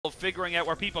of figuring out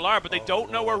where people are, but they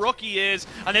don't know where Rookie is,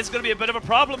 and it's going to be a bit of a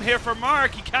problem here for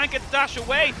Mark. He can't get the dash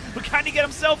away, but can he get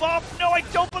himself off? No, I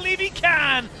don't believe he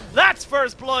can. That's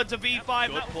first blood to V5.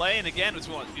 Good play, and again, it's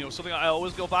something I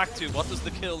always go back to. What does the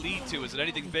kill lead to? Is it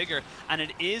anything bigger? And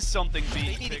it is something big.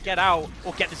 They need to get out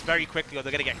or get this very quickly, or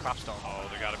they're going to get crashed on. Oh,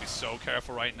 they got to be so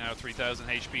careful right now. 3,000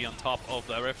 HP on top of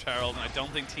the Rift Herald, and I don't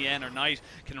think TN or Knight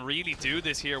can really do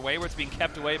this here. Wayward's being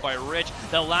kept away by Rich.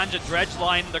 They'll land a dredge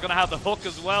line. They're going to have the hook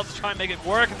as well to try and make it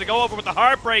work, and to go over with the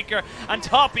Heartbreaker, and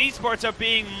top Esports are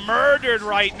being murdered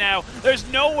right now. There's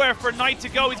nowhere for Knight to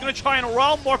go. He's going to try and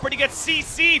roll more, but he gets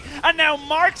CC'd, and now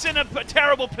Mark's in a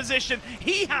terrible position.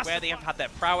 He has where they have had their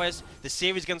prowess. The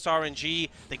series against RNG,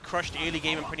 they crushed early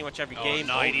game in pretty much every game.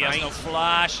 Knight, he has no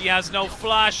flash. He has no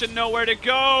flash and nowhere to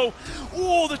go.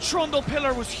 Oh, the Trundle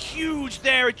pillar was huge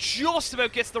there. It just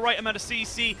about gets the right amount of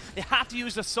CC. They have to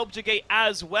use the Subjugate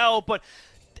as well, but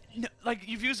like,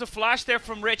 you've used a flash there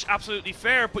from Rich, absolutely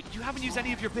fair, but you haven't used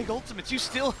any of your big ultimates. You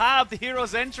still have the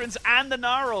Hero's Entrance and the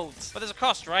Gnarls. But there's a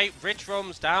cost, right? Rich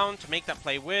roams down to make that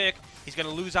play work. He's going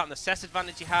to lose out on the cess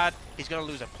advantage he had. He's going to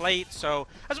lose a plate. So,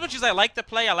 as much as I like the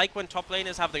play, I like when top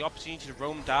laners have the opportunity to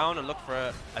roam down and look for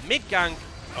a mid gank.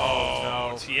 Oh,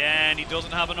 no. Tien, he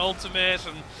doesn't have an ultimate,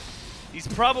 and he's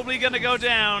probably going to go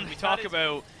down. We talk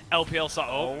about LPL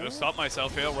I'm going to stop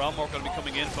myself here. Realmore going to be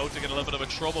coming in. Foto in a little bit of a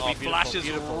trouble. He flashes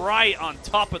right on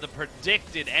top of the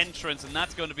predicted entrance, and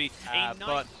that's going to be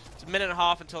but it's a minute and a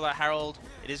half until that Herald.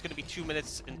 It is going to be 2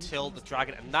 minutes until the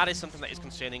Dragon, and that is something that is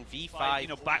concerning.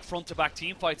 V5, back front-to-back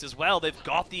team fights as well. They've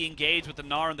got the engage with the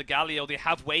Gnar and the Galio. They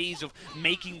have ways of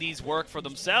making these work for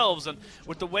themselves, and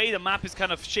with the way the map is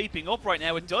kind of shaping up right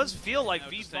now, it does feel like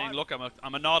V5 saying, look,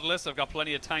 I'm a Nautilus. I've got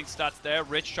plenty of tank stats there.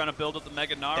 Rich trying to build up the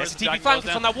Mega Gnar. There's a TP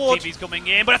flank on that ward. TP's coming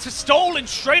in, but it's stolen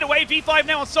straight away. V5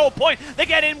 now on Soul Point. They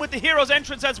get in with the Hero's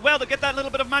Entrance as well. They get that little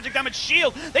bit of magic damage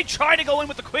shield. They try to go in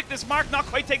with the quickness. Mark not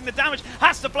quite taking the damage.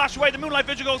 Has to flash away. The Moonlight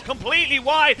Vigil goes completely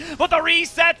wide, but the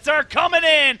resets are coming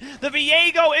in. The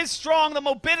Viego is strong. The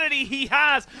mobility he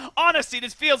has. Honestly,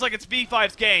 this feels like it's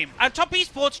V5's game. And top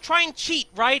Esports try and cheat,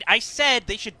 right? I said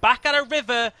they should back at a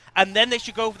river, and then they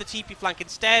should go for the TP flank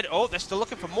instead. Oh, they're still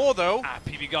looking for more, though.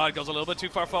 PB God goes a little bit too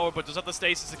far forward, but does have the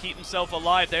stasis to keep himself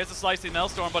alive. There's the Slicing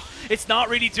Maelstrom, but it's not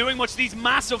really doing much. These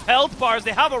massive health bars,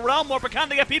 they have a Realm Warp, but can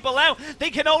they get people out? They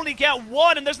can only get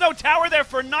one, and there's no tower there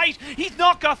for Knight. He's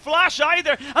not got flash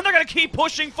either, and they're going to keep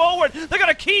pushing forward. They're going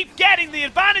to keep getting the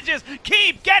advantages,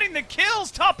 keep getting the kills.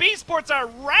 Top Esports are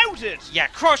routed. Yeah,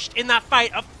 crushed in that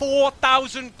fight. A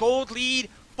 4,000 gold lead,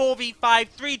 4v5,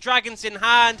 3 dragons in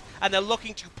hand, and they're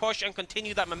looking to push and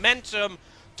continue that momentum.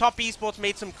 Top Esports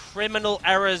made some criminal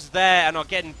errors there and are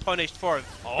getting punished for it.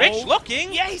 Rich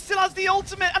looking. Yeah, he still has the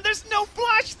ultimate, and there's no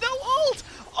flash, no ult.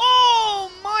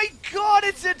 Oh my god,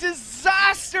 it's a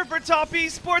disaster for Top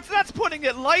Esports. That's putting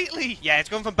it lightly. Yeah, it's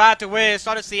going from bad to worse.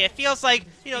 Honestly, it feels like,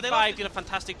 V5 did a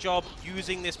fantastic job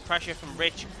using this pressure from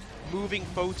Rich, moving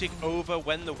Photic over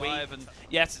when the wave. And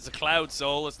yes, it's a Cloud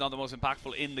Soul. It's not the most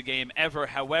impactful in the game ever.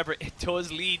 However, it does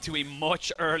lead to a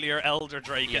much earlier Elder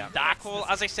Drake. Yeah, and that's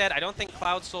as I said, I don't think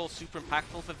Cloud Soul is super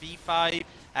impactful for V5.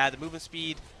 The movement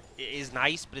speed is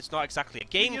nice, but it's not exactly a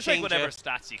game changer. Take whatever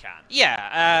stats you can.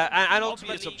 Yeah, and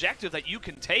ultimately it's objective that you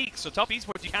can take. So Top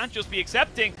Esports, you can't just be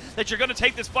accepting that you're going to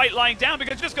take this fight lying down,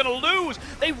 because you're just going to lose.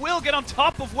 They will get on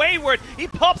top of Wayward. He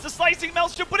pops the Slicing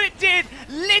Maelstrom, but it did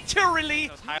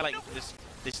literally. Highlighting for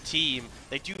this team,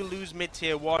 they do lose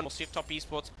mid-tier 1. We'll see if Top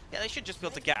Esports, they should just be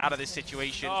able to get out of this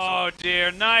situation. Oh dear,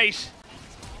 Knight.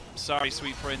 Sorry,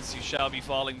 sweet prince, you shall be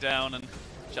falling down and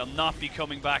shall not be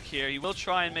coming back here. He will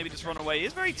try and maybe just run away. He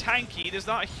is very tanky. There's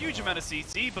not a huge amount of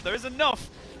CC, but there is enough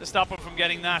to stop him from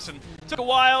getting that. And it took a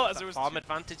while as there was farm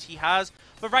advantage he has.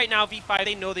 But right now, V5,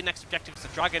 they know the next objective is the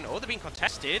Dragon. Oh, they're being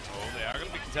contested. Oh, they are going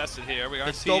to be contested here. We are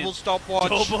it's double stopwatch.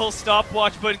 Double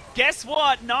stopwatch. But guess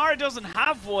what? Gnar doesn't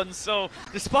have one. So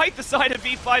despite the side of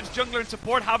V5's jungler and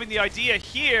support having the idea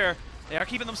here, they are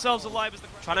keeping themselves alive as the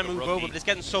trying to move over, but it's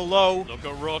getting so low. Look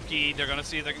at Rookie. They're going to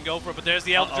see if they can go for it, but there's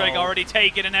the Elder Drake already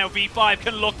taken, and now V5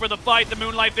 can look for the fight. The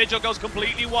Moonlight Vigil goes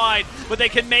completely wide, but they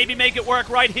can maybe make it work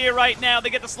right here, right now. They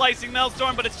get the Slicing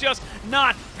Maelstrom, but it's just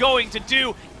not going to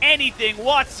do anything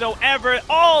whatsoever.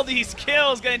 All these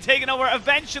kills getting taken over.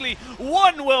 Eventually,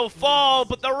 one will fall,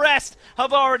 but the rest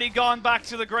have already gone back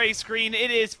to the gray screen. It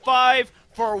is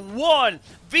 5-for-1.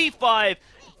 V5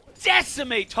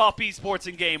 decimate Top Esports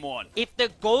in Game 1. If the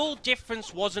goal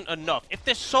difference wasn't enough, if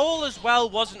the soul as well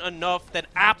wasn't enough, then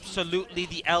absolutely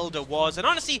the Elder was. And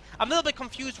honestly, I'm a little bit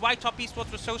confused why Top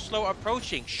Esports was so slow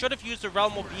approaching. Should have used the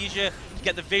Realm of Asia to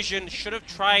get the vision, should have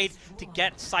tried to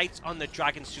get sights on the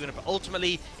Dragon sooner, but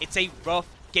ultimately, it's a rough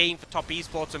game for Top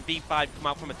Esports, and V5 come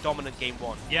out from a dominant game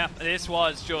 1. Yeah, this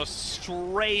was just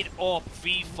straight up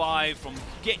V5 from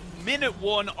minute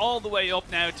 1 all the way up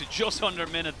now to just under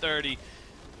minute 30.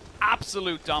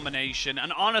 Absolute domination,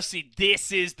 and honestly,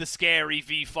 this is the scary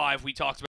V5 we talked about.